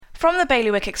From the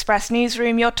Bailiwick Express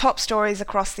newsroom, your top stories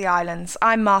across the islands.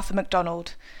 I'm Martha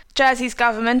MacDonald. Jersey's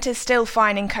government is still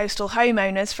fining coastal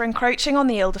homeowners for encroaching on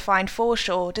the ill-defined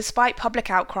foreshore, despite public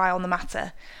outcry on the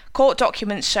matter. Court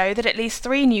documents show that at least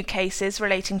 3 new cases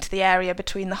relating to the area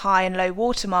between the high and low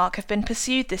water mark have been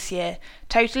pursued this year,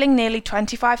 totalling nearly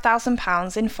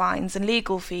 £25,000 in fines and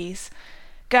legal fees.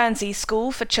 Guernsey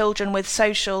School for Children with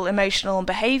Social, Emotional and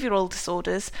Behavioural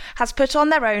Disorders has put on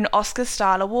their own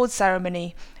Oscar-style award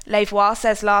ceremony. L'Evoix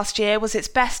says last year was its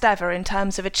best ever in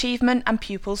terms of achievement and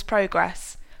pupils'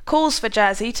 progress. Calls for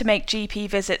Jersey to make GP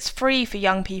visits free for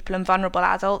young people and vulnerable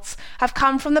adults have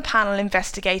come from the panel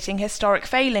investigating historic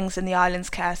failings in the island's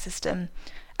care system.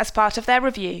 As part of their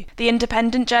review, the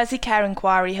Independent Jersey Care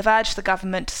Inquiry have urged the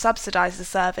government to subsidise the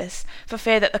service for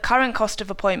fear that the current cost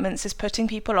of appointments is putting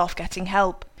people off getting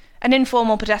help. An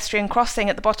informal pedestrian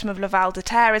crossing at the bottom of Le Val de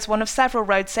Terre is one of several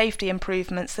road safety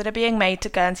improvements that are being made to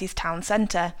Guernsey's town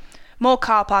centre. More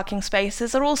car parking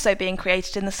spaces are also being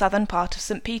created in the southern part of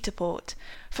St Peter Port.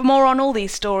 For more on all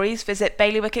these stories, visit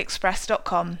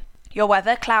bailiwickexpress.com. Your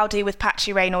weather, cloudy with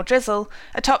patchy rain or drizzle,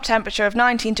 a top temperature of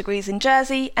 19 degrees in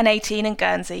Jersey and 18 in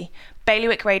Guernsey.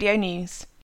 Bailiwick Radio News.